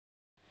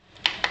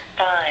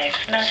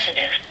5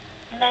 messages.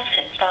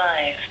 Message 5.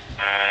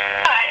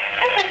 Hi,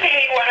 this is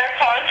Katie Warner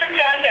calling from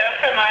John Doe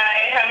from my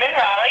home in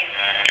Raleigh.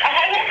 I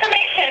had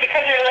information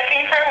because you're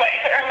looking for a way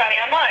to earn money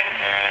online.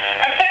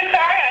 I'm so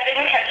sorry I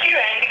didn't catch you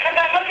in because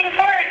I'm looking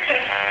forward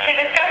to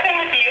discussing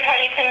with you how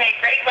you can make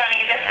great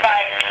money just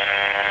by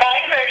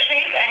buying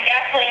groceries and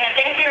gasoline and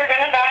things you were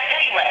going to buy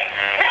anyway.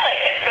 Really,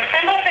 it's the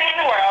simplest thing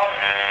in the world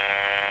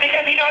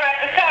because you don't have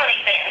to sell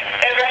anything.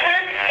 Over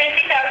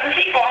 150,000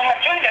 people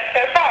have joined us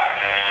so far.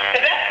 The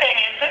best thing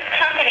is this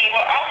company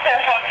will also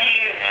help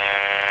you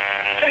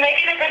to make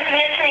a difference in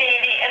your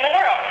community and the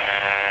world.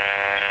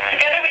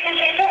 Together we can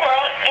change the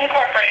world,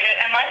 Incorporated,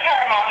 and my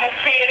Power Mall has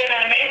created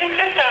an amazing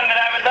system that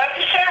I would love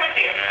to share with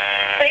you.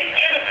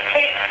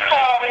 Please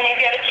call when you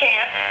get a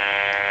chance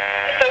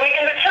so we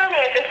can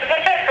determine if this is a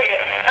fit for you.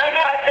 I'm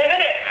positive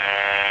it is.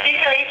 You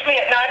can reach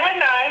me at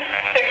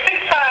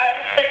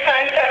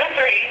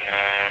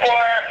 919-665-6973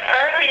 or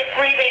earn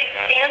rebates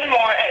and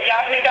more at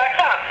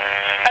yahoo.com.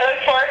 I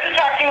look forward to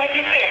talking with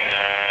you soon.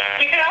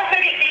 You can also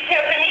get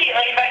details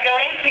immediately by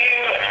going to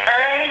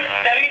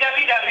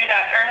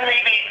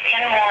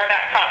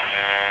www.earnrebatesandmore.com.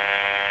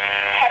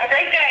 Have a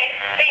great day.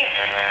 Thanks.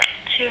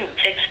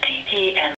 2:60 p.m.